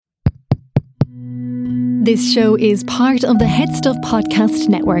This show is part of the Head Stuff Podcast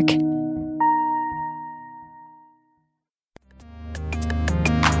Network.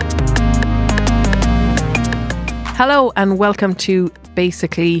 Hello and welcome to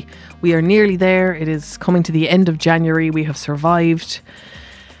Basically. We are nearly there. It is coming to the end of January. We have survived.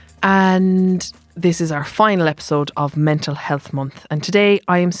 And this is our final episode of Mental Health Month. And today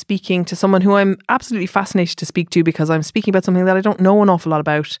I am speaking to someone who I'm absolutely fascinated to speak to because I'm speaking about something that I don't know an awful lot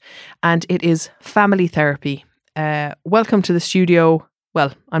about. And it is family therapy. Welcome to the studio.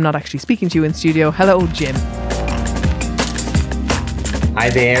 Well, I'm not actually speaking to you in studio. Hello, Jim. Hi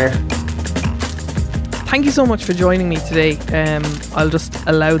there. Thank you so much for joining me today. I'll just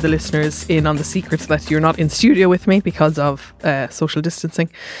allow the listeners in on the secret that you're not in studio with me because of social distancing.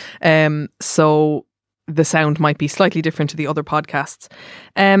 So the sound might be slightly different to the other podcasts.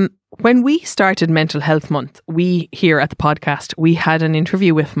 When we started Mental Health Month, we here at the podcast, we had an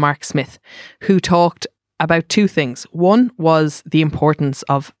interview with Mark Smith who talked about two things. One was the importance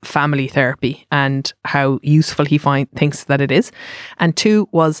of family therapy and how useful he thinks that it is. And two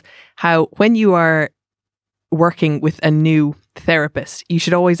was how when you are working with a new therapist, you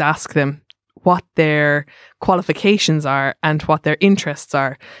should always ask them what their qualifications are and what their interests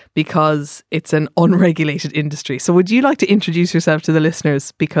are, because it's an unregulated industry. So would you like to introduce yourself to the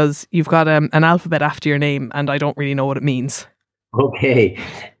listeners, because you've got an alphabet after your name and I don't really know what it means. Okay.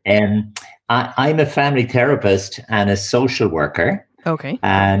 I'm a family therapist and a social worker. Okay.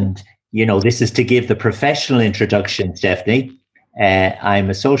 And, this is to give the professional introduction, Stephanie. I'm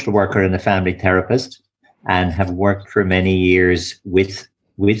a social worker and a family therapist, and have worked for many years with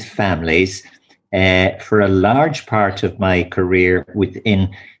families. For a large part of my career within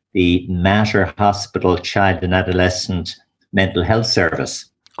the Mater Hospital Child and Adolescent Mental Health Service.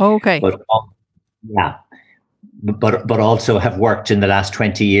 Okay. But also have worked in the last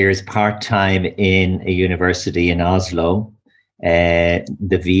 20 years part-time in a university in Oslo, the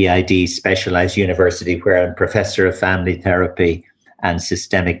VID Specialized University, where I'm Professor of Family Therapy and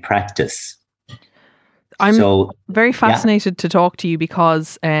Systemic Practice. I'm very fascinated to talk to you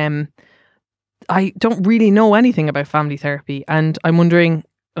because I don't really know anything about family therapy, and I'm wondering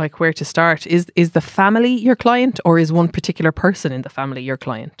where to start. Is the family your client, or is one particular person in the family your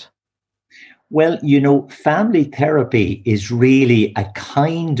client? Well, family therapy is really a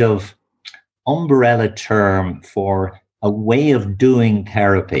kind of umbrella term for a way of doing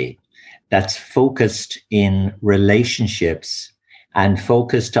therapy that's focused in relationships and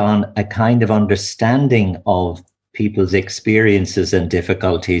focused on a kind of understanding of people's experiences and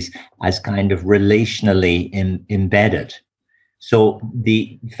difficulties as kind of relationally embedded. So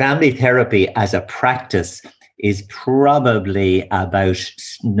the family therapy as a practice is probably about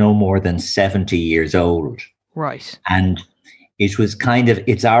no more than 70 years old. Right. And it was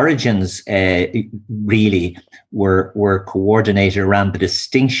its origins really were coordinated around the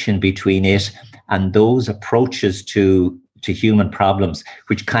distinction between it and those approaches to human problems,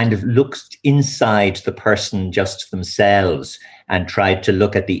 which kind of looks inside the person just themselves and tried to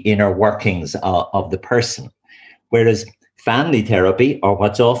look at the inner workings of the person. Whereas family therapy, or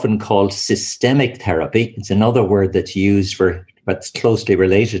what's often called systemic therapy, it's another word that's used for what's closely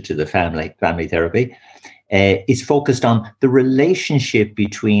related to the family therapy, is focused on the relationship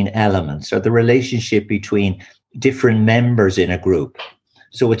between elements, or the relationship between different members in a group.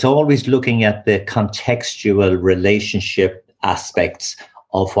 So it's always looking at the contextual relationship aspects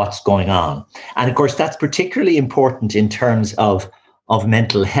of what's going on. And of course, that's particularly important in terms of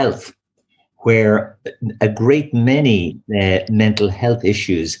mental health, where a great many mental health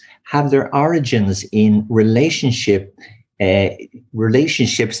issues have their origins in relationships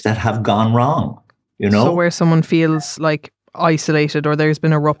that have gone wrong, So where someone feels isolated, or there's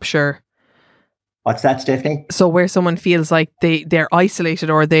been a rupture. What's that, Stephanie? So where someone feels like they're isolated,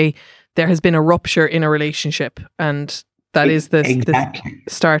 or there has been a rupture in a relationship, and that is the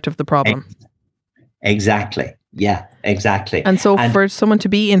start of the problem. Exactly. Yeah, exactly. And so for someone to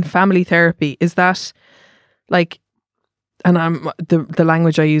be in family therapy, is that and the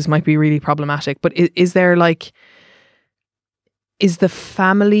language I use might be really problematic, but is there is the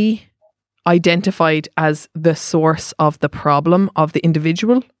family identified as the source of the problem of the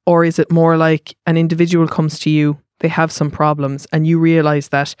individual, or is it more like an individual comes to you, they have some problems, and you realize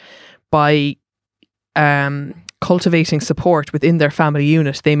that by cultivating support within their family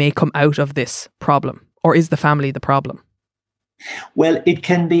unit, they may come out of this problem? Or is the family the problem? Well, it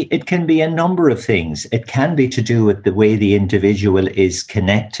can be a number of things. It can be to do with the way the individual is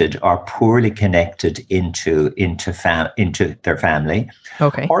connected or poorly connected into their family.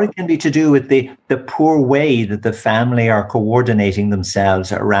 Okay. Or it can be to do with the poor way that the family are coordinating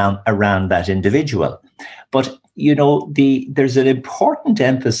themselves around that individual. But, there's an important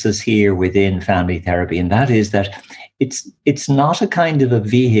emphasis here within family therapy, and that is that it's not a kind of a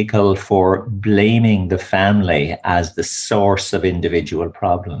vehicle for blaming the family as the source of individual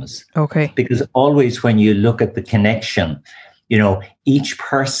problems. Okay. Because always when you look at the connection, each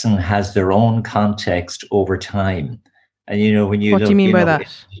person has their own context over time. And, when you what look, do you mean by that?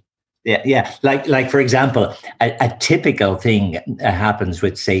 Yeah. Like for example, a typical thing happens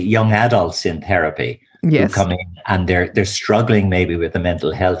with, say, young adults in therapy who come in and they're struggling maybe with a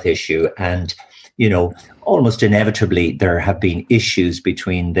mental health issue. And, almost inevitably there have been issues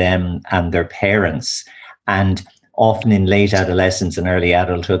between them and their parents. And often in late adolescence and early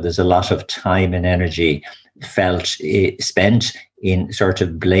adulthood, there's a lot of time and energy spent in sort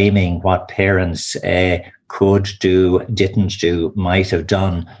of blaming what parents could do, didn't do, might have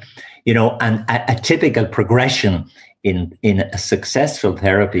done. And a typical progression in a successful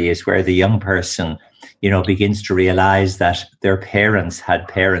therapy is where the young person, begins to realize that their parents had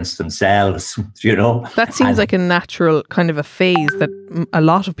parents themselves, That seems like a natural kind of a phase that a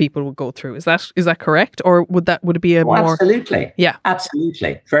lot of people would go through. Is that correct? Or would it be more? Absolutely. Yeah.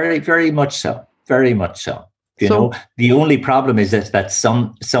 Absolutely. Very, very much so. Very much so. The only problem is that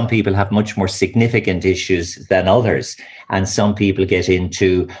some people have much more significant issues than others, and some people get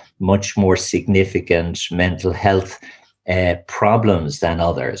into much more significant mental health problems than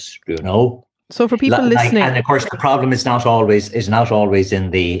others. So for people listening, and of course, the problem is not always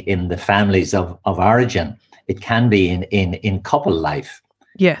in the families of origin. It can be in couple life.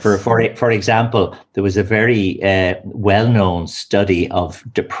 Yes. For example, there was a very well-known study of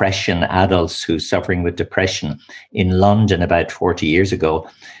depression, adults who suffering with depression in London about 40 years ago,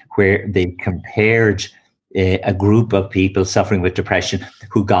 where they compared a group of people suffering with depression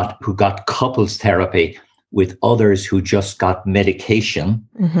who got couples therapy with others who just got medication,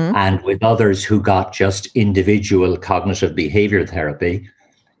 and with others who got just individual cognitive behavior therapy.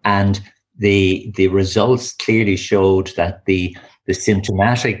 And the results clearly showed that the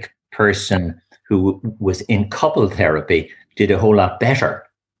symptomatic person who was in couple therapy did a whole lot better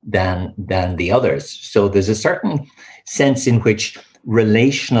than the others. So there's a certain sense in which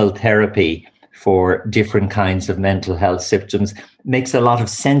relational therapy for different kinds of mental health symptoms makes a lot of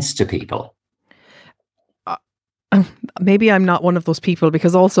sense to people. Maybe I'm not one of those people,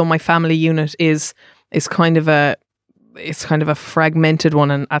 because also my family unit is kind of a fragmented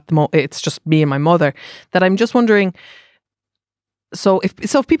one, and at the moment it's just me and my mother. That I'm just wondering. So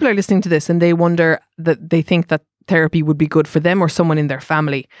if people are listening to this and they wonder, that they think that therapy would be good for them or someone in their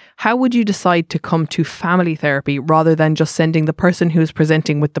family, how would you decide to come to family therapy rather than just sending the person who's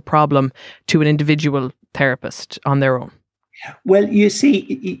presenting with the problem to an individual therapist on their own? Well, you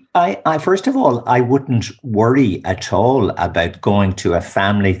see, I first of all, I wouldn't worry at all about going to a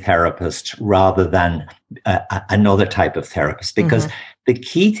family therapist rather than another type of therapist, because the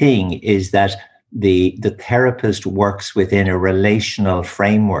key thing is that the therapist works within a relational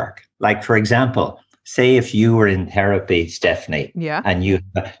framework. Like, for example, say if you were in therapy, Stephanie, and you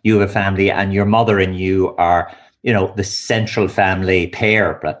have a family, and your mother and you are, the central family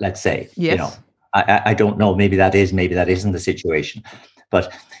pair, let's say, I don't know, maybe that isn't the situation,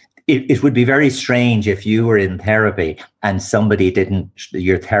 but it would be very strange if you were in therapy and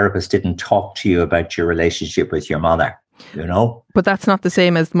your therapist didn't talk to you about your relationship with your mother, But that's not the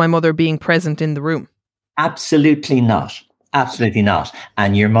same as my mother being present in the room. Absolutely not. Absolutely not.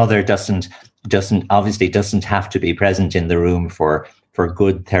 And your mother doesn't have to be present in the room for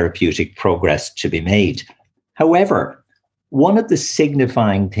good therapeutic progress to be made. However, one of the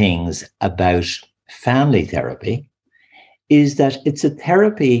signifying things about family therapy is that it's a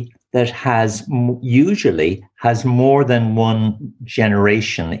therapy that usually has more than one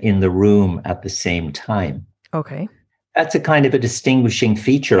generation in the room at the same time. Okay. That's a kind of a distinguishing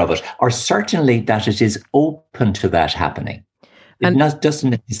feature of it, or certainly that it is open to that happening. It doesn't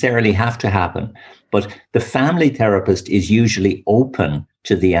necessarily have to happen, but the family therapist is usually open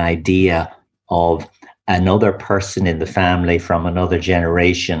to the idea of another person in the family from another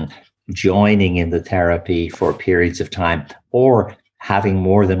generation joining in the therapy for periods of time, or having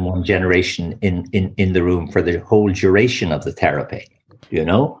more than one generation in the room for the whole duration of the therapy,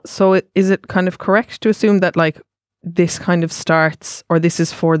 So is it kind of correct to assume that this kind of starts, or this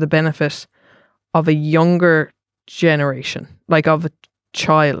is for the benefit of a younger generation, of a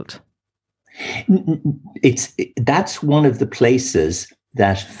child? That's one of the places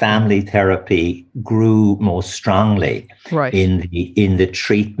that family therapy grew most strongly, right, in the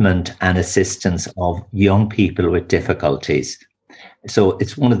treatment and assistance of young people with difficulties. So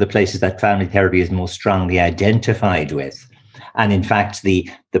it's one of the places that family therapy is most strongly identified with. And in fact, the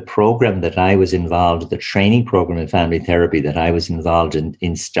program that I was involved, the training program in family therapy that I was involved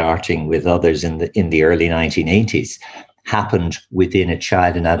in starting with others in the early 1980s, happened within a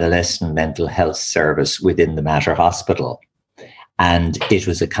child and adolescent mental health service within the Mater Hospital. And it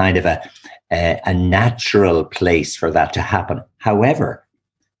was a kind of a natural place for that to happen. However,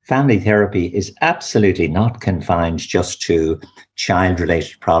 family therapy is absolutely not confined just to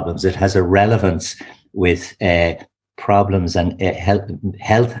child-related problems. It has a relevance with problems and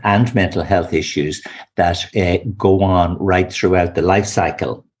health and mental health issues that go on right throughout the life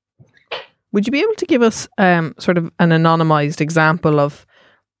cycle. Would you be able to give us sort of an anonymized example of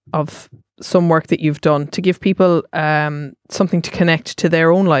some work that you've done to give people something to connect to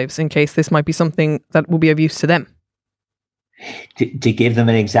their own lives in case this might be something that will be of use to them? To give them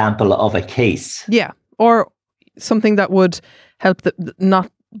an example of a case? Yeah, or something that would help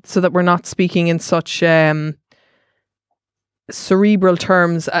not so that we're not speaking in such cerebral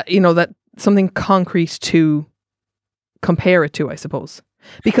terms, that something concrete to compare it to, I suppose.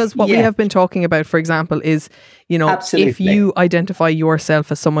 Because what we have been talking about, for example, is, Absolutely. If you identify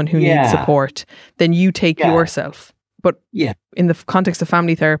yourself as someone who needs support, then you take yourself. But in the context of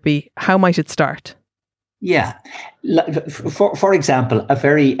family therapy, how might it start? Yeah. For example, a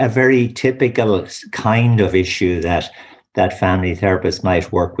very typical kind of issue that family therapists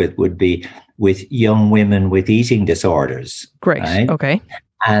might work with would be with young women with eating disorders. Great. Right? Okay.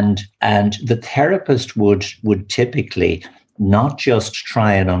 And the therapist would typically not just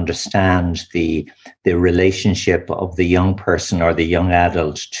try and understand the relationship of the young person or the young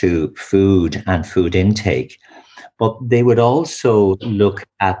adult to food and food intake, but they would also look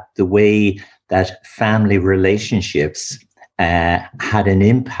at the way that family relationships had an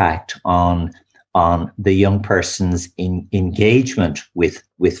impact on the young person's engagement with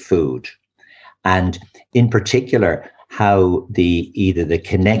food. And in particular, how either the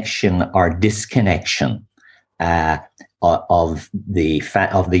connection or disconnection of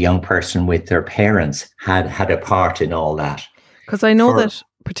the young person with their parents had a part in all that. Because I know that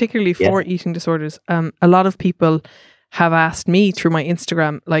particularly for eating disorders, a lot of people have asked me through my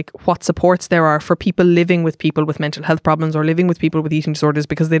Instagram, like, what supports there are for people living with people with mental health problems or living with people with eating disorders,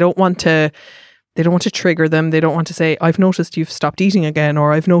 because they don't want to trigger them. They don't want to say, I've noticed you've stopped eating again,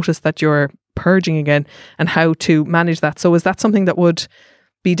 or I've noticed that you're purging again, and how to manage that. So is that something that would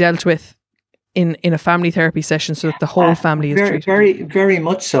be dealt with in a family therapy session so that the whole family is treated? Very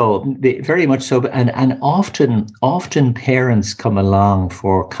much so. Very much so. And often parents come along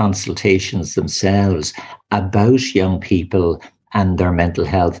for consultations themselves about young people and their mental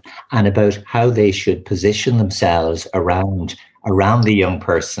health, and about how they should position themselves around the young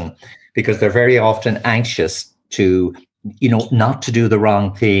person, because they're very often anxious to, not to do the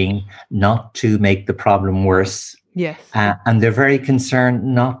wrong thing, not to make the problem worse. Yes. And they're very concerned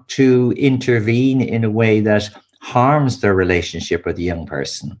not to intervene in a way that harms their relationship with the young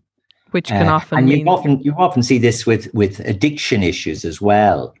person. Which can often and mean... you often see this with addiction issues as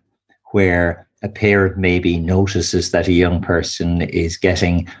well, where a parent maybe notices that a young person is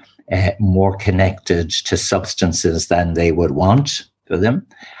getting more connected to substances than they would want for them,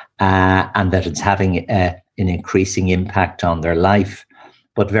 and that it's having an increasing impact on their life.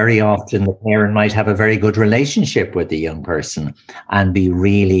 But very often the parent might have a very good relationship with the young person and be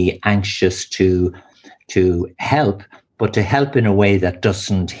really anxious to help, but to help in a way that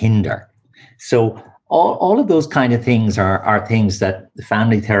doesn't hinder. So all of those kind of things are things that the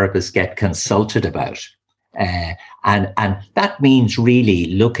family therapists get consulted about. And that means really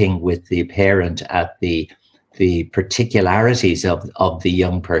looking with the parent at the particularities of the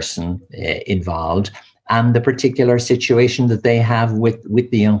young person involved, and the particular situation that they have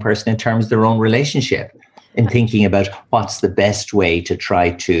with the young person in terms of their own relationship, and thinking about what's the best way to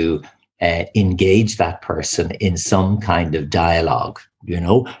try to engage that person in some kind of dialogue,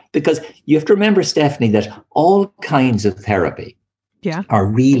 because you have to remember, Stephanie, that all kinds of therapy are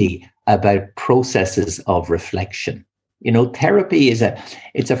really about processes of reflection. Therapy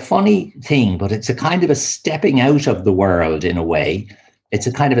it's a funny thing, but it's a kind of a stepping out of the world in a way. It's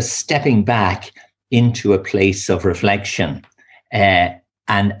a kind of a stepping back into a place of reflection. And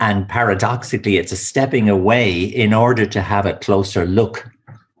paradoxically, it's a stepping away in order to have a closer look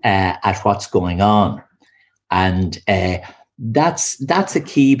at what's going on. And that's a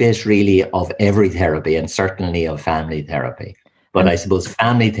key bit really of every therapy, and certainly of family therapy. But I suppose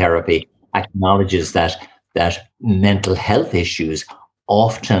family therapy acknowledges that mental health issues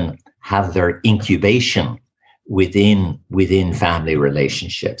often have their incubation within family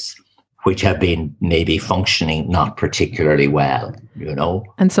relationships, which have been maybe functioning not particularly well,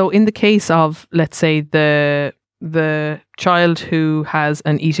 And so in the case of, let's say, the the child who has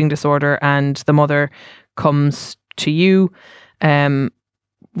an eating disorder and the mother comes to you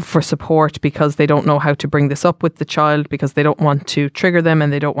for support because they don't know how to bring this up with the child, because they don't want to trigger them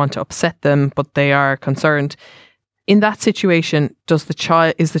and they don't want to upset them, but they are concerned. In that situation, is the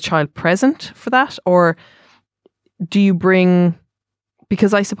child present for that, or do you bring?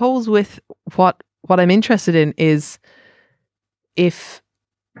 Because I suppose with what I'm interested in is if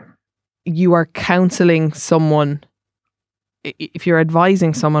you are counselling someone, if you're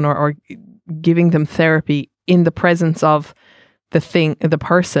advising someone or giving them therapy in the presence of the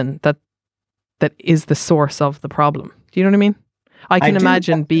person that is the source of the problem. Do you know what I mean? I can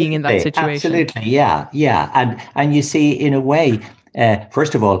imagine being in that situation. Absolutely, yeah. And you see, in a way,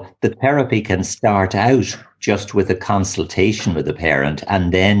 first of all, the therapy can start out just with a consultation with the parent,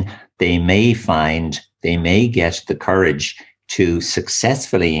 and then they may get the courage to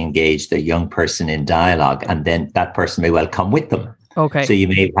successfully engage the young person in dialogue, and then that person may well come with them. Okay. So you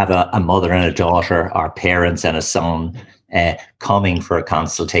may have a mother and a daughter, or parents and a son coming for a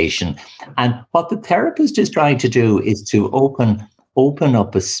consultation. And what the therapist is trying to do is to open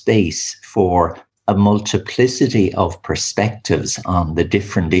up a space for a multiplicity of perspectives on the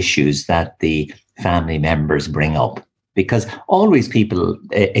different issues that the family members bring up. Because always people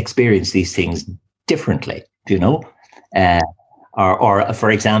experience these things differently, you know? Or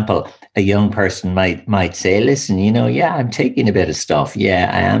for example, a young person might say, listen, yeah, I'm taking a bit of stuff.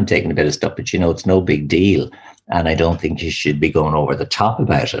 Yeah, I am taking a bit of stuff, but it's no big deal. And I don't think you should be going over the top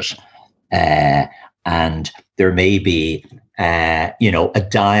about it. And there may be, a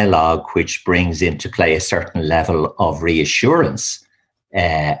dialogue which brings into play a certain level of reassurance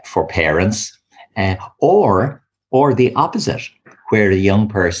for parents, or the opposite, where a young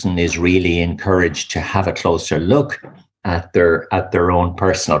person is really encouraged to have a closer look at their own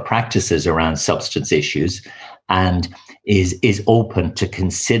personal practices around substance issues, and is open to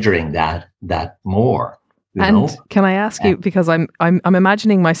considering that more. And can I ask you, because I'm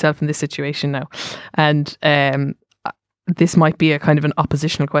imagining myself in this situation now, and this might be a kind of an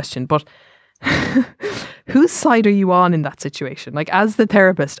oppositional question, but whose side are you on in that situation? Like, as the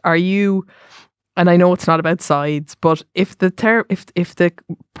therapist, are you? And I know it's not about sides, but if the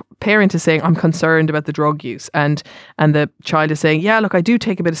parent is saying, I'm concerned about the drug use, and the child is saying, yeah, look, I do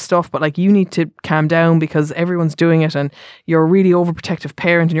take a bit of stuff, but like, you need to calm down because everyone's doing it and you're a really overprotective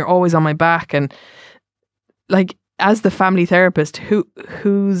parent and you're always on my back. And like, as the family therapist,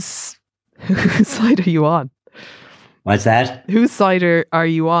 whose side are you on? What's that? Whose side are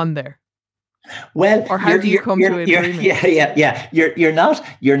you on there? Well, or how do you come to an agreement? Yeah.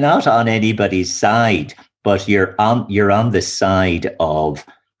 You're not on anybody's side, but you're on the side of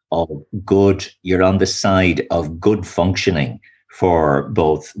good. You're on the side of good functioning for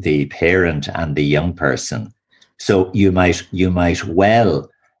both the parent and the young person. So you might well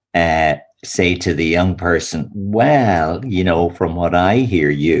say to the young person, well, from what I hear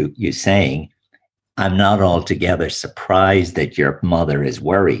you saying, I'm not altogether surprised that your mother is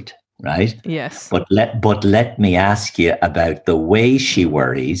worried. Right? Yes. But let me ask you about the way she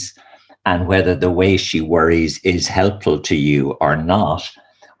worries, and whether the way she worries is helpful to you or not,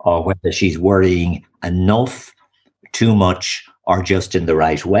 or whether she's worrying enough, too much, or just in the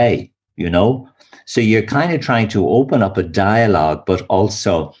right way, So you're kind of trying to open up a dialogue, but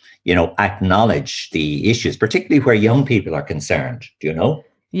also, acknowledge the issues, particularly where young people are concerned,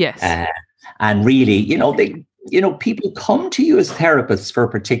 Yes. And really, people come to you as therapists for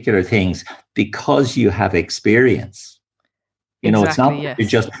particular things because you have experience. Exactly,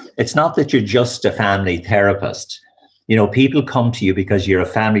 it's not that you're just a family therapist. People come to you because you're a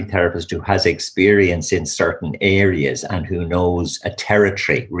family therapist who has experience in certain areas and who knows a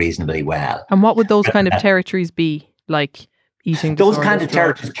territory reasonably well. And what would those kind of territories be? Like eating disorders? Those kind of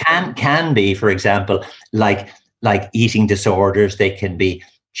territories can be, for example, like eating disorders. They can be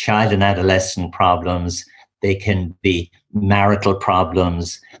child and adolescent problems. They can be marital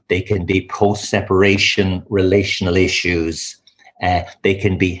problems. They can be post-separation relational issues. They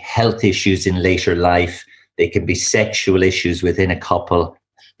can be health issues in later life. They can be sexual issues within a couple.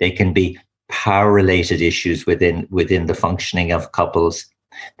 They can be power-related issues within the functioning of couples.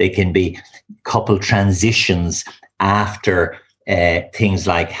 They can be couple transitions after things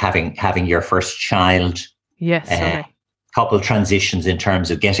like having your first child. Yes. Okay. Couple transitions in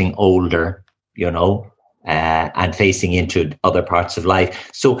terms of getting older, and facing into other parts of life.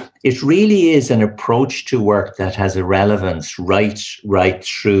 So it really is an approach to work that has a relevance right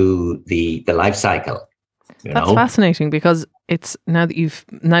through the life cycle. That's fascinating, because it's now that you've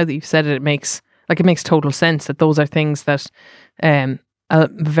said it, it makes total sense that those are things that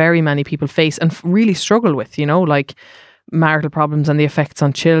very many people face and really struggle with, like marital problems and the effects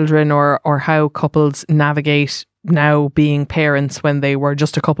on children, or how couples navigate now being parents when they were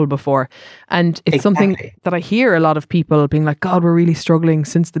just a couple before. And it's something that I hear a lot of people being like, God, we're really struggling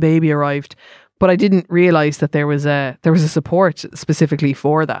since the baby arrived. But I didn't realize that there was a support specifically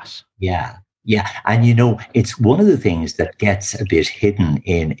for that. Yeah. And it's one of the things that gets a bit hidden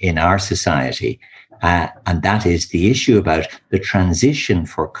in our society. And that is the issue about the transition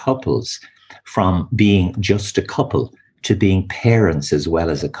for couples from being just a couple to being parents as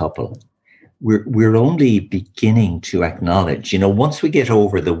well as a couple. We're only beginning to acknowledge, once we get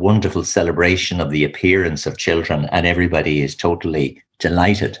over the wonderful celebration of the appearance of children and everybody is totally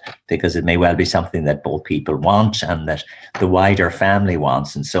delighted because it may well be something that both people want and that the wider family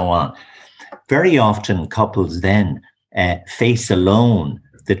wants and so on. Very often couples then face alone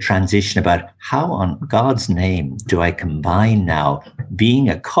the transition about how on God's name do I combine now being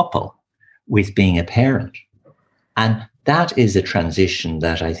a couple with being a parent? And that is a transition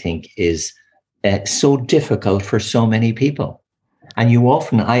that I think is so difficult for so many people. And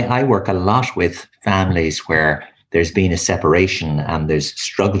I work a lot with families where there's been a separation and there's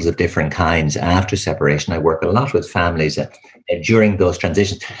struggles of different kinds after separation. I work a lot with families during those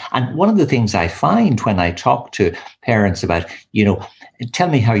transitions. And one of the things I find when I talk to parents about, tell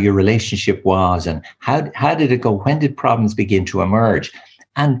me how your relationship was and how did it go? When did problems begin to emerge?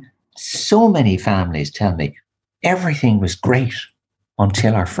 And so many families tell me everything was great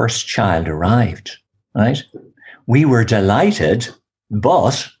until our first child arrived, right? We were delighted,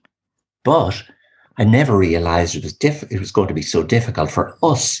 but I never realized it was going to be so difficult for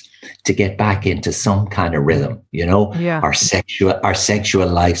us to get back into some kind of rhythm, Yeah. Our sexual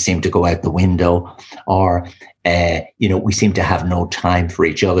life seemed to go out the window, or we seemed to have no time for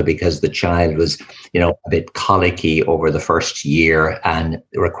each other because the child was, a bit colicky over the first year and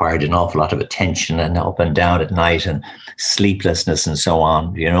required an awful lot of attention and up and down at night and sleeplessness and so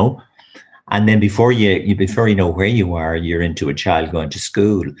on, And then before you know where you are, you're into a child going to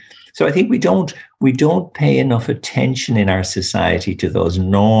school. So I think we don't pay enough attention in our society to those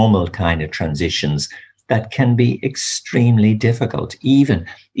normal kind of transitions that can be extremely difficult, even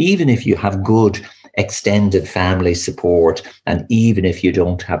if you have good extended family support, and even if you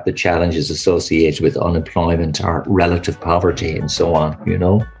don't have the challenges associated with unemployment or relative poverty and so on,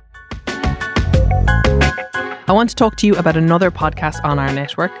 I want to talk to you about another podcast on our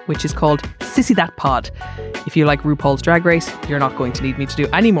network, which is called Sissy That Pod. If you like RuPaul's Drag Race, you're not going to need me to do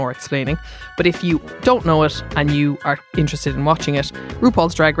any more explaining. But if you don't know it and you are interested in watching it,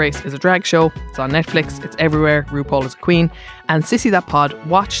 RuPaul's Drag Race is a drag show. It's on Netflix. It's everywhere. RuPaul is a queen. And Sissy That Pod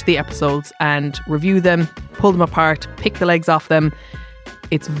watch the episodes and review them, pull them apart, pick the legs off them.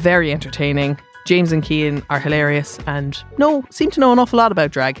 It's very entertaining. James and Cian are hilarious and seem to know an awful lot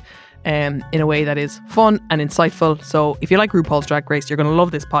about drag. In a way that is fun and insightful. So if you like RuPaul's Drag Race, you're going to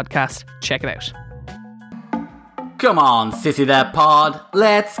love this podcast. Check it out. Come on, Sissy That Pod,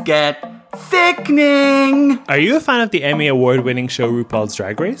 let's get thickening! Are you a fan of the Emmy Award-winning show RuPaul's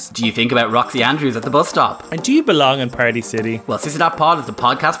Drag Race? Do you think about Roxy Andrews at the bus stop? And do you belong in Party City? Well, Sissy That Pod is the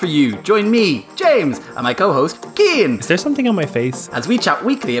podcast for you. Join me, James, and my co-host, Cian. Is there something on my face? As we chat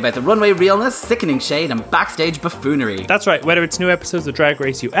weekly about the runway realness, sickening shade, and backstage buffoonery. That's right, whether it's new episodes of Drag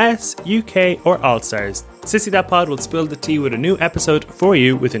Race US, UK, or All Stars, Sissy That Pod will spill the tea with a new episode for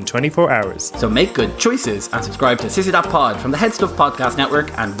you within 24 hours. So make good choices and subscribe to Sissy That Pod from the Head Stuff Podcast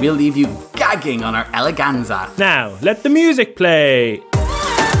Network, and we'll leave you gagging on our eleganza. Now, let the music play!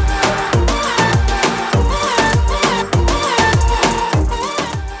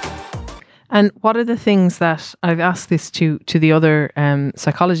 And what are the things that I've asked this to the other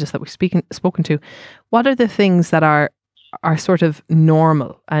psychologists that we've spoken to? What are the things that are sort of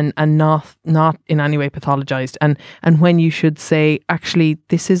normal and not in any way pathologized, and when you should say, actually,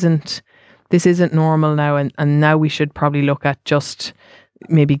 this isn't normal now, and now we should probably look at just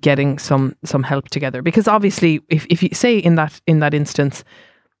maybe getting some help together? Because obviously, if you say in that instance,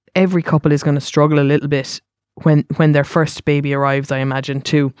 every couple is going to struggle a little bit when their first baby arrives, I imagine,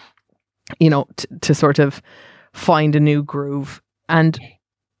 to sort of find a new groove, and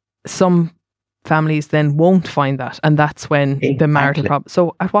some families then won't find that, and that's when the marital problem.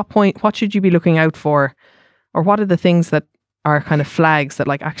 So at what point, what should you be looking out for, or what are the things that are kind of flags that,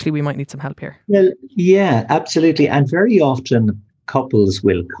 like, actually we might need some help here? Well, yeah, absolutely. And very often couples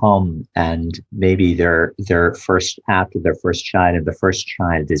will come, and maybe they're after their first child, and the first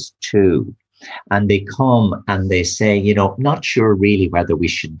child is 2, and they come and they say, not sure really whether we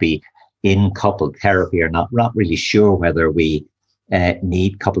should be in couple therapy or not really sure whether we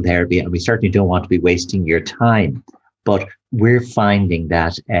need couple therapy, and we certainly don't want to be wasting your time. But we're finding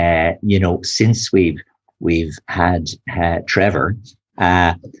that, since we've had Trevor,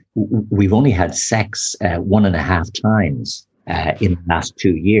 we've only had sex 1.5 times in the last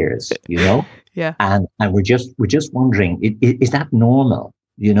 2 years, Yeah. And we're just wondering, is that normal,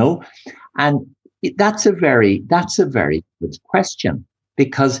 And that's a very good question,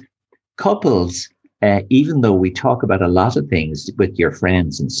 because couples, even though we talk about a lot of things with your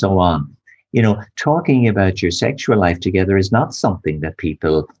friends and so on, talking about your sexual life together is not something that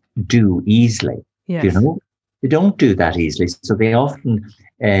people do easily. Yes. They don't do that easily. So they often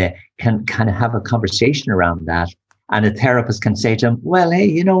can kind of have a conversation around that. And a therapist can say to them, well, hey,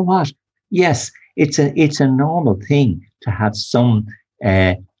 you know what? Yes, it's a normal thing to have some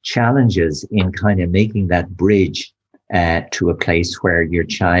challenges in kind of making that bridge to a place where your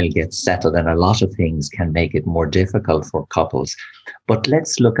child gets settled, and a lot of things can make it more difficult for couples. But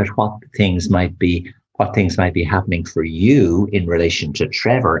let's look at what things might be happening for you in relation to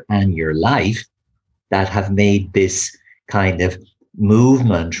Trevor and your life that have made this kind of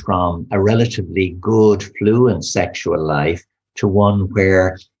movement from a relatively good, fluent sexual life to one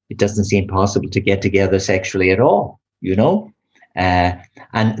where it doesn't seem possible to get together sexually at all,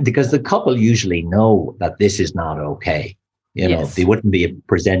 and because the couple usually know that this is not okay, Yes. They wouldn't be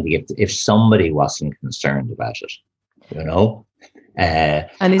presenting if somebody wasn't concerned about it,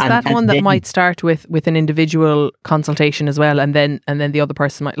 And is that one that might start with an individual consultation as well, and then the other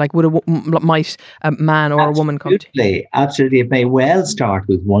person might, might a man or a woman come to you? Absolutely. It may well start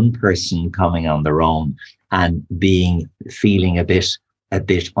with one person coming on their own and feeling a bit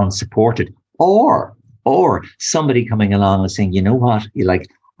unsupported, or somebody coming along and saying, you know what,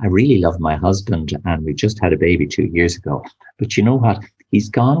 I really love my husband and we just had a baby 2 years ago, but you know what, he's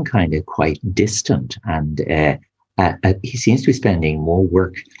gone kind of quite distant, and he seems to be spending more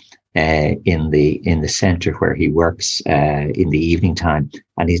work in the centre where he works in the evening time,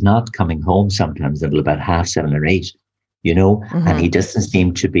 and he's not coming home sometimes until about 7:30 or 8, Mm-hmm. and he doesn't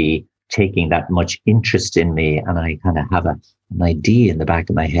seem to be taking that much interest in me, and I kind of have an idea in the back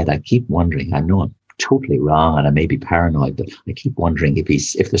of my head. I keep wondering, I know I'm totally wrong and I may be paranoid, but I keep wondering if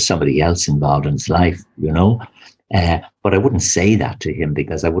there's somebody else involved in his life, but I wouldn't say that to him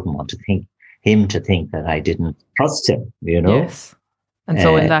because I wouldn't want to think that I didn't trust him, Yes. And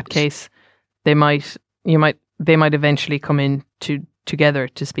so in that case, they might eventually come in together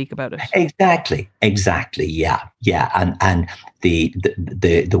to speak about it. Exactly. Yeah. And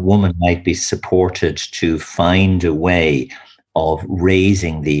the woman might be supported to find a way of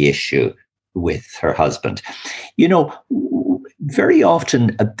raising the issue with her husband. Very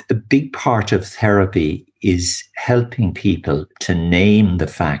often a big part of therapy is helping people to name the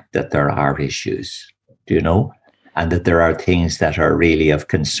fact that there are issues, and that there are things that are really of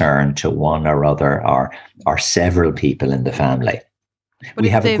concern to one or other or several people in the family. But we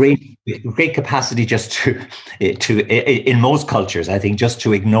have a great capacity just to in most cultures, I think, just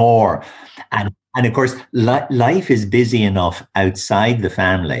to ignore. And of course, life is busy enough outside the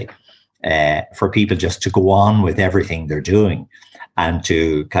family for people just to go on with everything they're doing and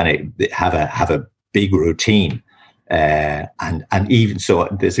to kind of have a big routine. And even so,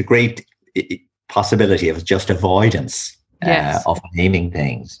 there's a great possibility of just avoidance of naming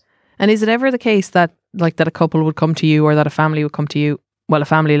things. And is it ever the case that a couple would come to you, or that a family would come to you? Well, a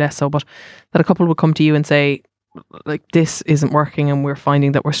family less so, but that a couple would come to you and say, this isn't working and we're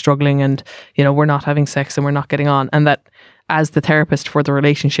finding that we're struggling and, we're not having sex and we're not getting on. And that as the therapist for the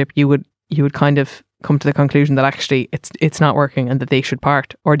relationship, you would kind of come to the conclusion that actually it's not working and that they should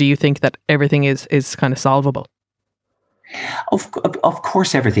part? Or do you think that everything is kind of solvable? Of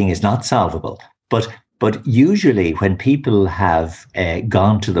course, everything is not solvable. But usually when people have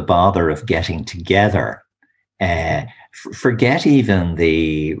gone to the bother of getting together, forget even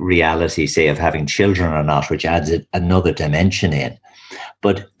the reality, say, of having children or not, which adds another dimension in.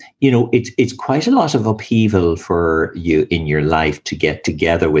 But, it's quite a lot of upheaval for you in your life to get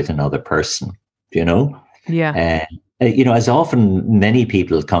together with another person, Yeah. As often many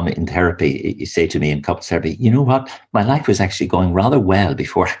people come in therapy, you say to me in couples therapy, you know what, my life was actually going rather well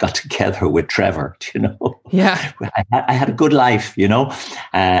before I got together with Trevor, Yeah. I had a good life,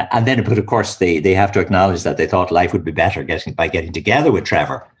 and then, but of course they have to acknowledge that they thought life would be better by getting together with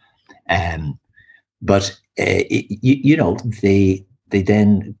Trevor. But they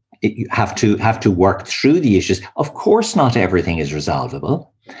then have to work through the issues. Of course, not everything is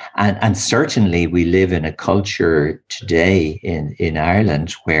resolvable. And certainly we live in a culture today in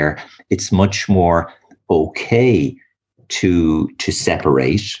Ireland where it's much more okay to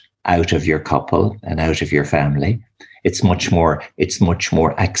separate out of your couple and out of your family. It's much more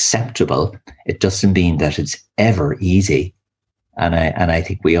acceptable. It doesn't mean that it's ever easy And I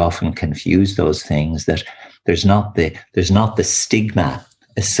think we often confuse those things, that there's not the stigma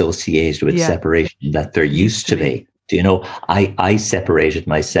associated with separation that there used to be. Do you know, I separated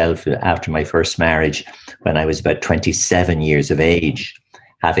myself after my first marriage when I was about 27 years of age,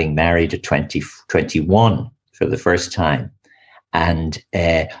 having married at 21 for the first time. And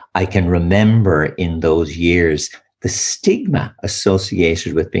I can remember in those years the stigma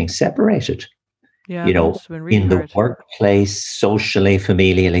associated with being separated. Yeah, you know, really in the workplace, socially,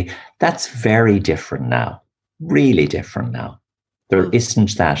 familially. That's very different now, really different now. There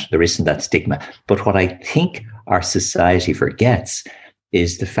isn't that stigma. But what I think our society forgets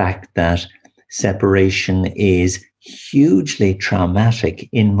is the fact that separation is hugely traumatic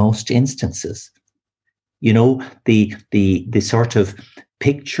in most instances. You know, the sort of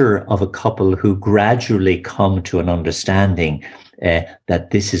picture of a couple who gradually come to an understanding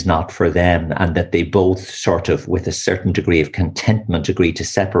that this is not for them, and that they both sort of, with a certain degree of contentment, agree to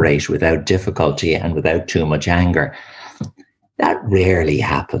separate without difficulty and without too much anger. That rarely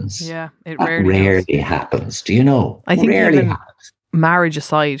happens. Yeah, it rarely happens. Do you know? I think rarely even happens. Marriage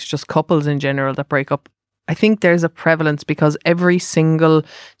aside, just couples in general that break up, I think there's a prevalence because every single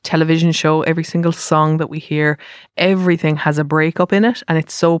television show, every single song that we hear, everything has a breakup in it, and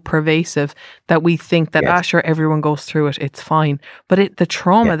it's so pervasive that we think that, sure, everyone goes through it, it's fine. But the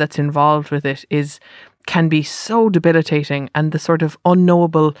trauma that's involved with it can be so debilitating, and the sort of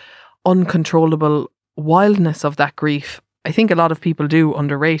unknowable, uncontrollable wildness of that grief, I think a lot of people do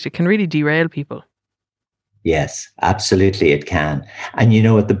underrate. It can really derail people. Yes, absolutely it can. And you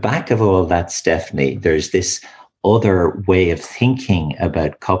know, at the back of all that, Stephanie, there's this other way of thinking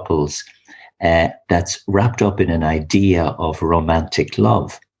about couples that's wrapped up in an idea of romantic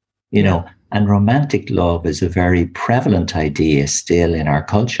love, you know, and romantic love is a very prevalent idea still in our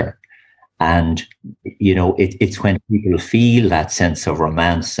culture. And, you know, it's when people feel that sense of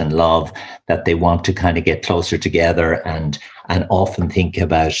romance and love that they want to kind of get closer together and often think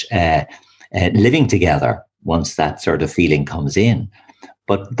about living together once that sort of feeling comes in.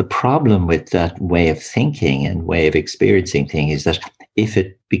 But the problem with that way of thinking and way of experiencing things is that if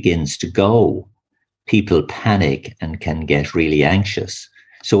it begins to go, people panic and can get really anxious.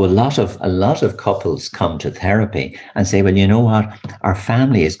 So a lot of couples come to therapy and say, well, you know what, our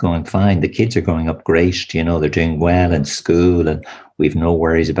family is going fine. The kids are growing up great. You know, they're doing well in school and we've no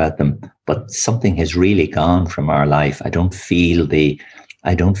worries about them. But something has really gone from our life. I don't feel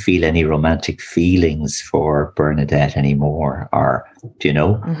any romantic feelings for Bernadette anymore, or, you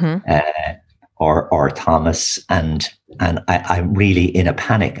know, or Thomas. And I'm really in a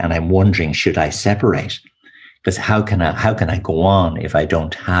panic and I'm wondering, should I separate? Because how can I go on if I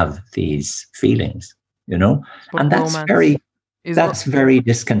don't have these feelings, you know? But and that's very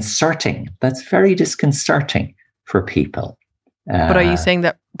disconcerting. That's very disconcerting for people. But are you saying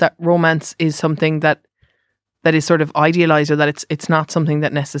that romance is something that is sort of idealized, or that it's not something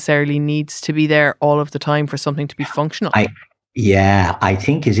that necessarily needs to be there all of the time for something to be functional? I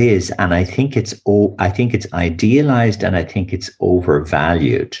think it is, and I think it's idealized, and I think it's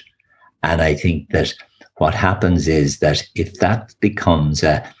overvalued, and I think that what happens is that if that becomes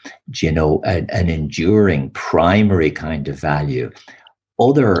an enduring primary kind of value,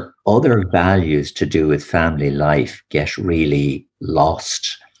 other values to do with family life get really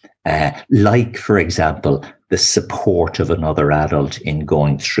lost. Like, for example, the support of another adult in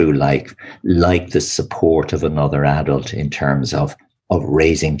going through life, like the support of another adult in terms of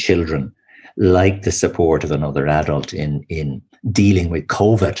raising children, like the support of another adult in dealing with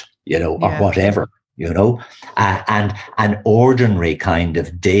COVID, you know, or whatever. You know, and an ordinary kind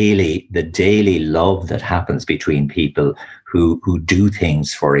of daily love that happens between people who do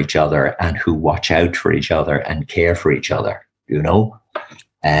things for each other and who watch out for each other and care for each other, you know.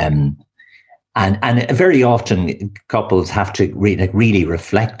 And very often couples have to really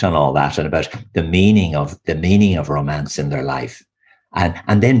reflect on all that and about the meaning of romance in their life.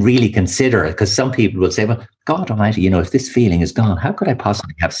 And then really consider it, because some people will say, well, God Almighty, you know, if this feeling is gone, how could I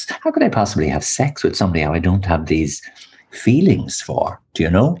possibly have sex with somebody who I don't have these feelings for? Do you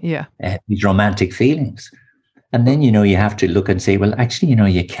know? Yeah. These romantic feelings. And then, you know, you have to look and say, well, actually, you know,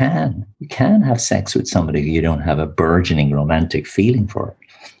 you can have sex with somebody who you don't have a burgeoning romantic feeling for,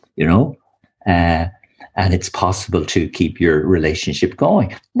 you know, and it's possible to keep your relationship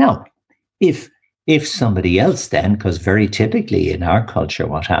going. Now, if somebody else then, because very typically in our culture,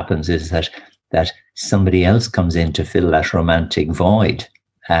 what happens is that somebody else comes in to fill that romantic void.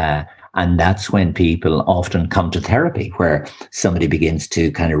 And that's when people often come to therapy, where somebody begins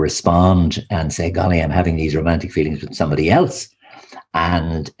to kind of respond and say, golly, I'm having these romantic feelings with somebody else.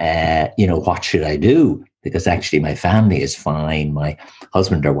 And, what should I do? Because actually my family is fine. My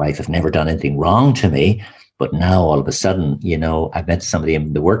husband or wife have never done anything wrong to me. But now all of a sudden, I've met somebody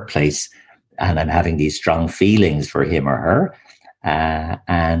in the workplace and I'm having these strong feelings for him or her.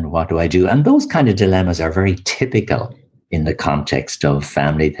 And what do I do? And those kind of dilemmas are very typical in the context of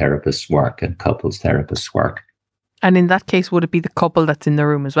family therapists' work and couples therapists' work. And in that case, would it be the couple that's in the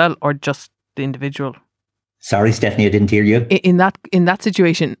room as well, or just the individual? Sorry, Stephanie, I didn't hear you. In that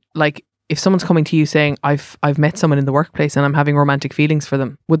situation, like if someone's coming to you saying, I've met someone in the workplace and I'm having romantic feelings for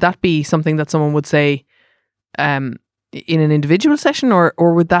them, would that be something that someone would say in an individual session, or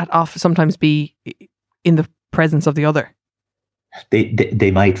would that sometimes be in the presence of the other?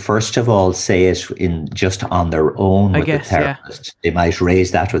 They might first of all say it just on their own with the therapist. Yeah. They might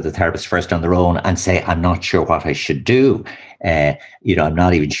raise that with the therapist first on their own and say, I'm not sure what I should do. I'm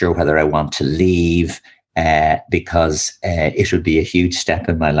not even sure whether I want to leave because it would be a huge step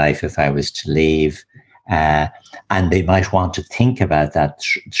in my life if I was to leave. And they might want to think about that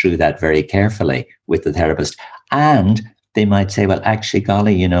through that very carefully with the therapist. And they might say, well, actually,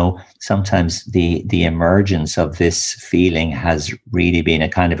 golly, sometimes the emergence of this feeling has really been a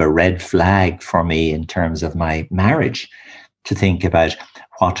kind of a red flag for me in terms of my marriage, to think about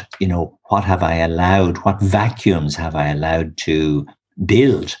what have I allowed, what vacuums have I allowed to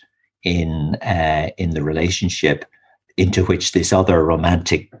build in the relationship into which this other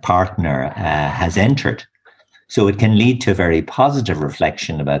romantic partner has entered. So it can lead to a very positive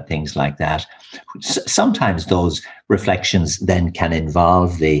reflection about things like that. Sometimes those reflections then can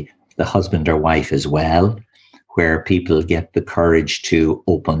involve the husband or wife as well, where people get the courage to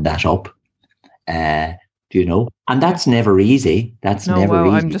open that up. And that's never easy. That's never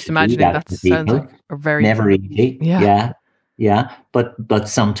easy. I'm just imagining that sounds like a very never easy. Yeah. But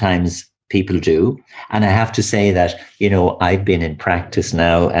sometimes people do. And I have to say that, I've been in practice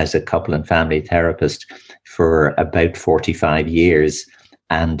now as a couple and family therapist for about 45 years.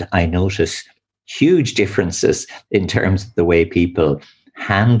 And I notice huge differences in terms of the way people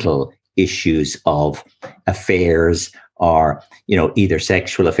handle issues of affairs or, either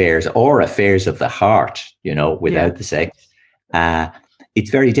sexual affairs or affairs of the heart, without the sex. It's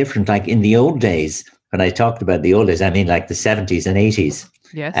very different. Like in the old days, when I talked about the old days, I mean like the 70s and 80s.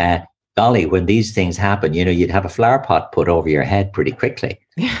 Yes. Golly, when these things happen, you'd have a flower pot put over your head pretty quickly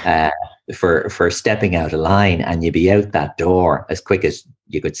for stepping out of line, and you'd be out that door as quick as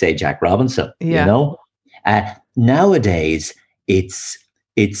you could say Jack Robinson. Nowadays,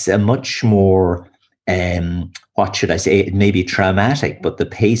 it's a much more, what should I say? It may be traumatic, but the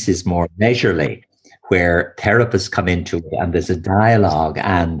pace is more leisurely, where therapists come into it and there's a dialogue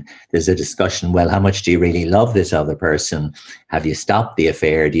and there's a discussion. Well, how much do you really love this other person? Have you stopped the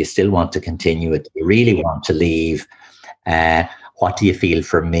affair? Do you still want to continue it? Do you really want to leave? What do you feel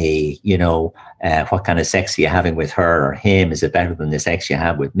for me? What kind of sex are you having with her or him? Is it better than the sex you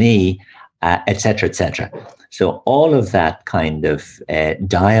have with me? Et cetera, et cetera. So all of that kind of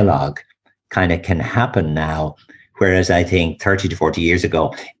dialogue kind of can happen now. Whereas I think 30 to 40 years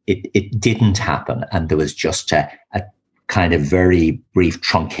ago, it didn't happen. And there was just a kind of very brief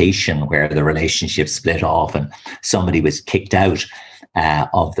truncation where the relationship split off and somebody was kicked out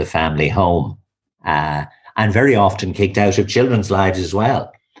of the family home. And very often kicked out of children's lives as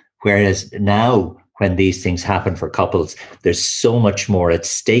well. Whereas now, when these things happen for couples, there's so much more at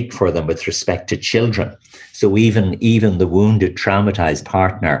stake for them with respect to children. So even the wounded, traumatized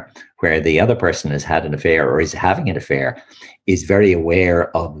partner, where the other person has had an affair or is having an affair, is very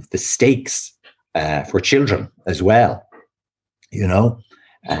aware of the stakes for children as well.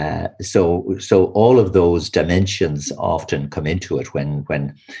 So all of those dimensions often come into it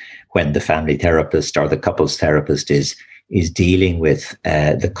when the family therapist or the couples therapist is dealing with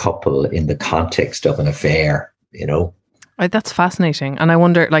the couple in the context of an affair. That's fascinating. And I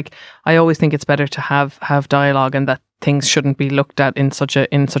wonder, I always think it's better to have dialogue, and that things shouldn't be looked at in such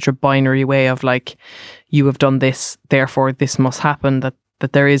a binary way of you have done this, therefore this must happen, that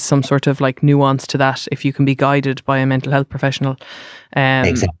there is some sort of nuance to that if you can be guided by a mental health professional.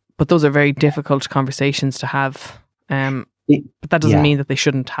 Exactly. But those are very difficult conversations to have. But that doesn't mean that they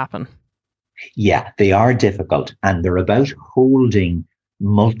shouldn't happen. Yeah, they are difficult, and they're about holding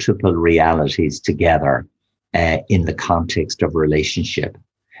multiple realities together in the context of relationship.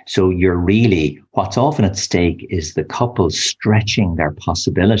 So what's often at stake is the couple stretching their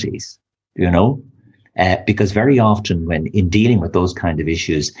possibilities, because very often when in dealing with those kind of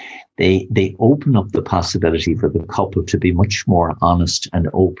issues, they open up the possibility for the couple to be much more honest and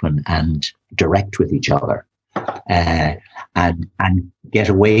open and direct with each other. and get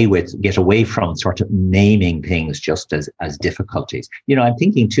away from sort of naming things just as difficulties. I'm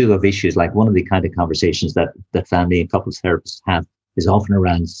thinking too of issues like one of the kind of conversations that family and couples therapists have is often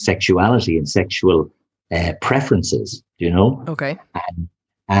around sexuality and sexual preferences. Okay.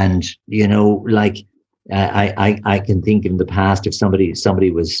 And like I can think in the past, if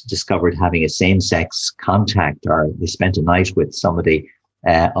somebody was discovered having a same-sex contact, or they spent a night with somebody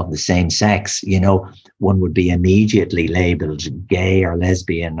of the same sex, one would be immediately labeled gay or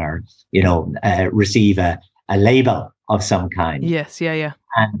lesbian, or receive a label of some kind. Yes, yeah.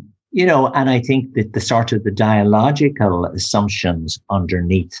 And and I think that the sort of the dialogical assumptions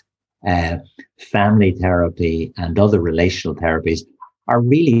underneath family therapy and other relational therapies are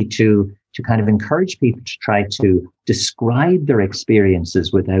really to kind of encourage people to try to describe their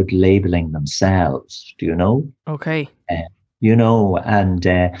experiences without labeling themselves. Do you know? Okay. And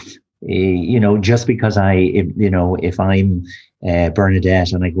just because if I'm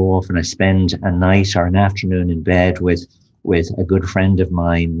Bernadette and I go off and I spend a night or an afternoon in bed with a good friend of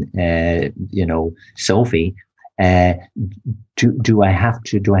mine, Sophie, do I have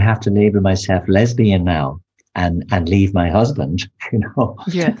to label myself lesbian now and leave my husband?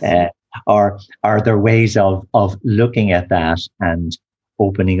 Yes. Or are there ways of looking at that and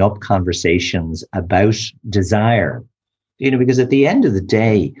opening up conversations about desire? Because at the end of the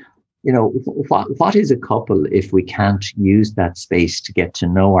day, what is a couple if we can't use that space to get to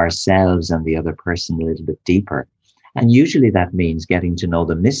know ourselves and the other person a little bit deeper? And usually that means getting to know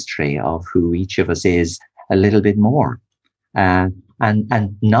the mystery of who each of us is a little bit more, and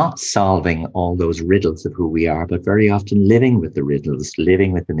not solving all those riddles of who we are, but very often living with the riddles,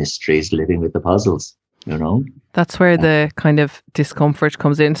 living with the mysteries, living with the puzzles. That's where the kind of discomfort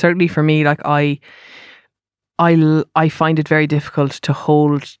comes in. Certainly for me, like I find it very difficult to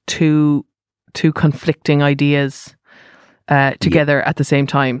hold two conflicting ideas together at the same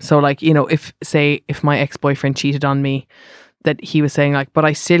time. So like, if my ex-boyfriend cheated on me, that he was saying like, but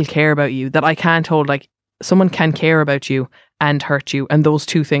I still care about you, that I can't hold, like, someone can care about you and hurt you, and those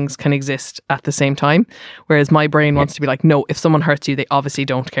two things can exist at the same time. Whereas my brain wants to be like, no, if someone hurts you, they obviously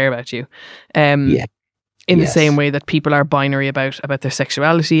don't care about you. In the same way that people are binary about their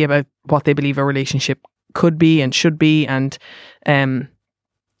sexuality, about what they believe a relationship could be and should be, and to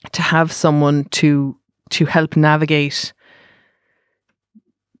have someone to help navigate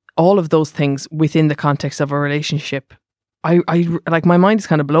all of those things within the context of a relationship. I like, my mind is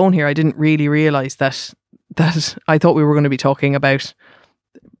kind of blown here. I didn't really realize that I thought we were going to be talking about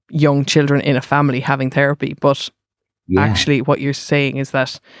young children in a family having therapy, but actually what you're saying is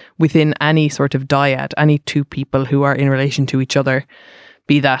that within any sort of dyad, any two people who are in relation to each other,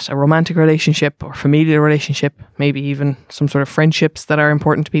 be that a romantic relationship or familial relationship, maybe even some sort of friendships that are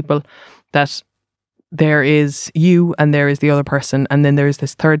important to people, that there is you and there is the other person, and then there is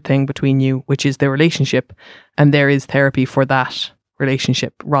this third thing between you, which is the relationship, and there is therapy for that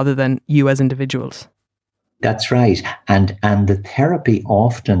relationship rather than you as individuals. That's right. And the therapy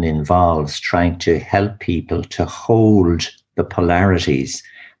often involves trying to help people to hold the polarities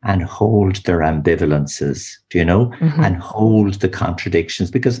and hold their ambivalences, and hold the contradictions,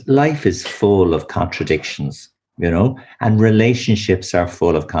 because life is full of contradictions, and relationships are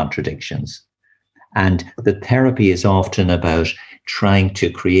full of contradictions. And the therapy is often about trying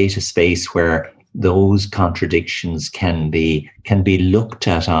to create a space where those contradictions can be looked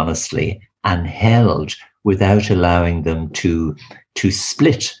at honestly and held without allowing them to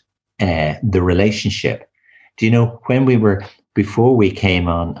split the relationship. Before we came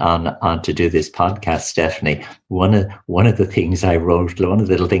on to do this podcast, Stephanie, one of the things I wrote, one of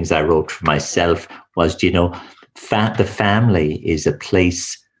the little things I wrote for myself was, the family is a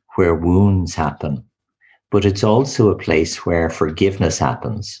place where wounds happen, but it's also a place where forgiveness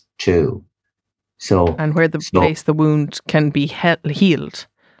happens too. And where the place the wound can be healed.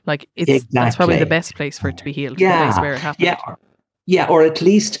 Like that's probably the best place for it to be healed. The place where it happened. Or at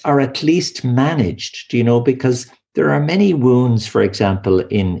least managed. Because there are many wounds, for example,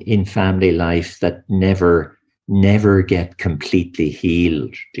 in family life that never get completely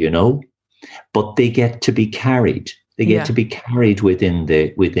healed. But they get to be carried. They get to be carried within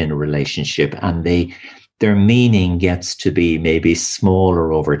a relationship, and their meaning gets to be maybe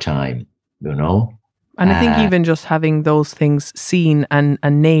smaller over time. And I think even just having those things seen and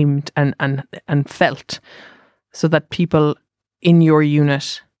named and felt, so that people in your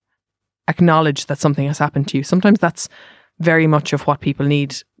unit acknowledge that something has happened to you. Sometimes that's very much of what people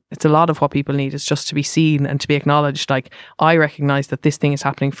need. It's a lot of what people need, is just to be seen and to be acknowledged. Like, I recognize that this thing is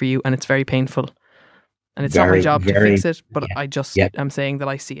happening for you and it's very painful. And it's not my job to fix it, but I just am saying that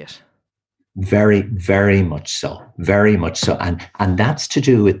I see it. Very, very much so. Very much so. And that's to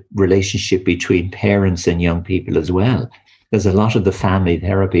do with relationship between parents and young people as well. Because a lot of the family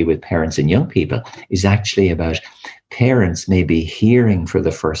therapy with parents and young people is actually about parents maybe hearing for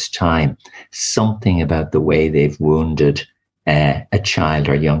the first time something about the way they've wounded a child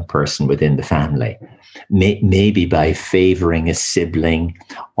or young person within the family. Maybe by favoring a sibling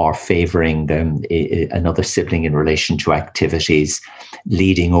or favoring another sibling in relation to activities,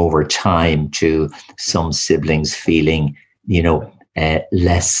 leading over time to some siblings feeling,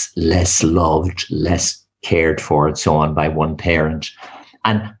 less loved, less cared for, and so on by one parent.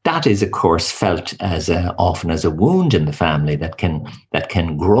 And that is, of course, felt as often as a wound in the family that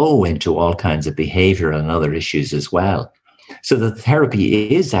can grow into all kinds of behavioral and other issues as well. So the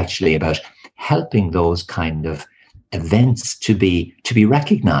therapy is actually about helping those kind of events to be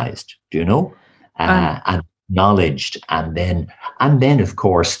recognized, and acknowledged, and then of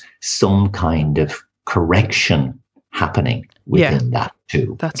course some kind of correction happening within that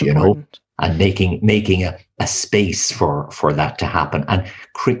too. That's important. And making a space for that to happen, and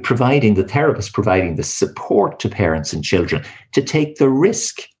providing the support to parents and children to take the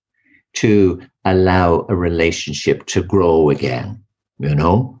risk to allow a relationship to grow again,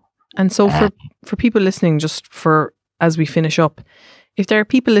 And so for people listening, just for as we finish up, if there are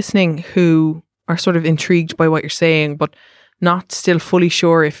people listening who are sort of intrigued by what you're saying, but not still fully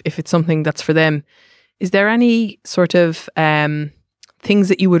sure if it's something that's for them, is there any sort of things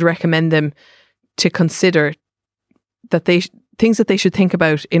that you would recommend them to consider, things that they should think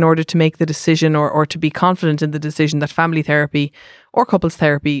about in order to make the decision or to be confident in the decision that family therapy or couples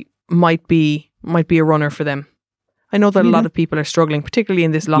therapy might be a runner for them? I know that a lot of people are struggling, particularly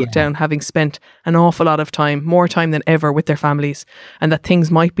in this lockdown, having spent an awful lot of time, more time than ever with their families, and that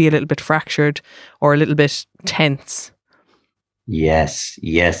things might be a little bit fractured or a little bit tense. Yes.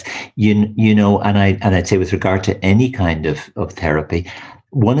 And I'd say with regard to any kind of therapy,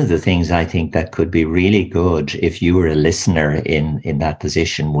 one of the things I think that could be really good if you were a listener in that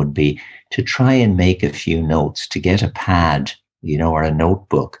position would be to try and make a few notes, to get a pad, or a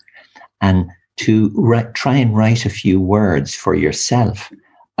notebook, and to try and write a few words for yourself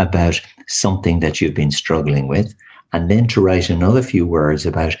about something that you've been struggling with, and then to write another few words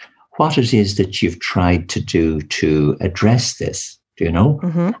about what it is that you've tried to do to address this,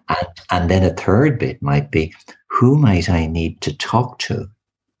 And then a third bit might be, who might I need to talk to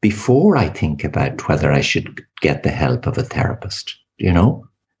before I think about whether I should get the help of a therapist,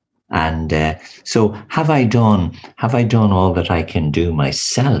 And so have I done all that I can do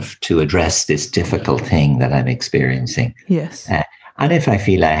myself to address this difficult thing that I'm experiencing? Yes. And if I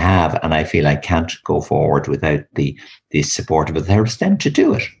feel I have, and I feel I can't go forward without the support of a therapist, then to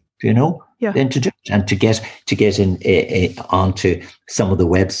do it, then to do it, and to get in onto some of the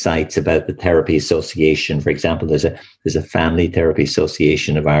websites about the Therapy Association. For example, there's a Family Therapy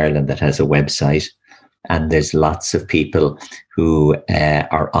Association of Ireland that has a website. And there's lots of people who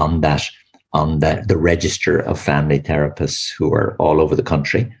are on the register of family therapists who are all over the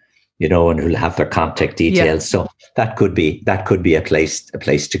country, and who'll have their contact details. Yeah. So that could be a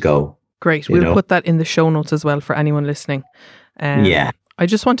place to go. Great. We'll put that in the show notes as well for anyone listening. I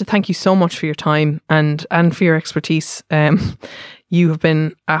just want to thank you so much for your time and for your expertise. You have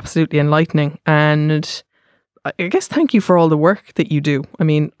been absolutely enlightening, and I guess thank you for all the work that you do. I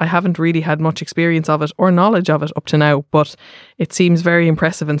mean, I haven't really had much experience of it or knowledge of it up to now, but it seems very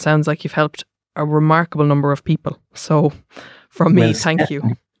impressive and sounds like you've helped a remarkable number of people. So from me, thank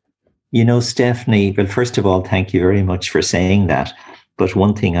you. Stephanie, well, first of all, thank you very much for saying that. But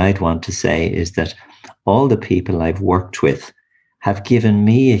one thing I'd want to say is that all the people I've worked with have given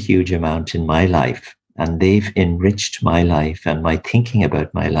me a huge amount in my life, and they've enriched my life and my thinking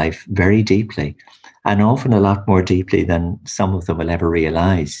about my life very deeply. And often a lot more deeply than some of them will ever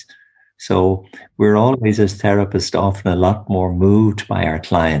realize. So we're always, as therapists, often a lot more moved by our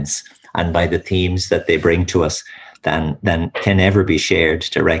clients and by the themes that they bring to us than can ever be shared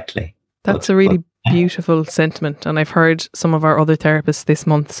directly. That's a really beautiful sentiment. And I've heard some of our other therapists this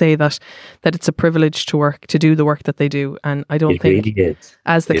month say that it's a privilege to do the work that they do. And I don't think, really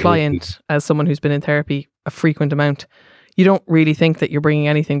as the client, as someone who's been in therapy a frequent amount, you don't really think that you're bringing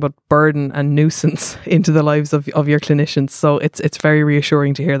anything but burden and nuisance into the lives of your clinicians. So it's very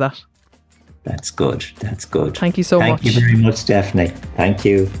reassuring to hear that. That's good. Thank you so much. Thank you very much, Stephanie. Thank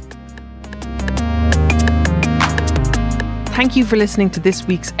you. Thank you for listening to this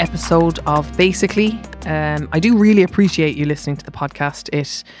week's episode of Basically. I do really appreciate you listening to the podcast.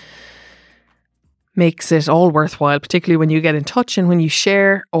 It makes it all worthwhile, particularly when you get in touch and when you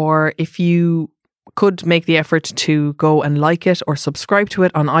share, or if you could make the effort to go and like it or subscribe to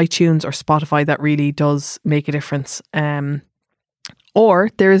it on iTunes or Spotify, that really does make a difference. Or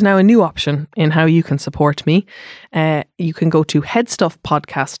there is now a new option in how you can support me. You can go to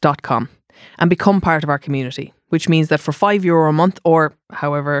headstuffpodcast.com and become part of our community, which means that for €5 a month, or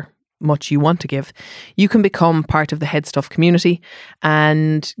however much you want to give, you can become part of the Headstuff community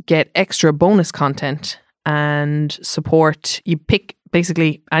and get extra bonus content and support. You pick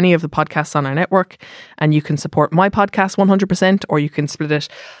basically any of the podcasts on our network and you can support my podcast 100%, or you can split it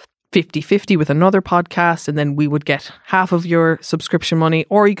 50-50 with another podcast and then we would get half of your subscription money,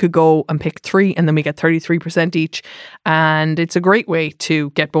 or you could go and pick 3 and then we get 33% each. And it's a great way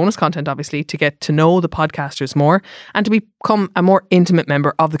to get bonus content, obviously, to get to know the podcasters more and to become a more intimate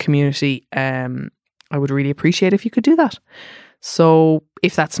member of the community. I would really appreciate if you could do that. So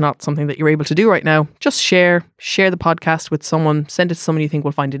if that's not something that you're able to do right now, just share the podcast with someone, send it to someone you think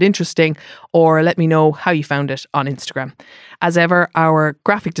will find it interesting, or let me know how you found it on Instagram. As ever, our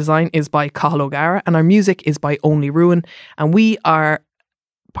graphic design is by Cathal O'Gara and our music is by Only Ruin, and we are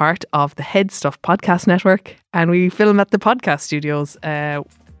part of the Headstuff Podcast Network and we film at the podcast studios.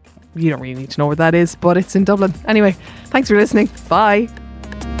 You don't really need to know where that is, but it's in Dublin. Anyway, thanks for listening. Bye.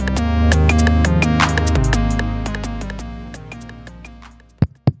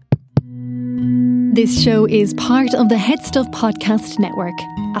 This show is part of the Headstuff Podcast Network,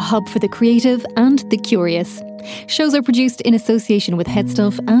 a hub for the creative and the curious. Shows are produced in association with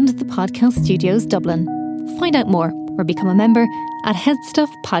Headstuff and the Podcast Studios Dublin. Find out more or become a member at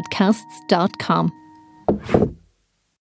headstuffpodcasts.com.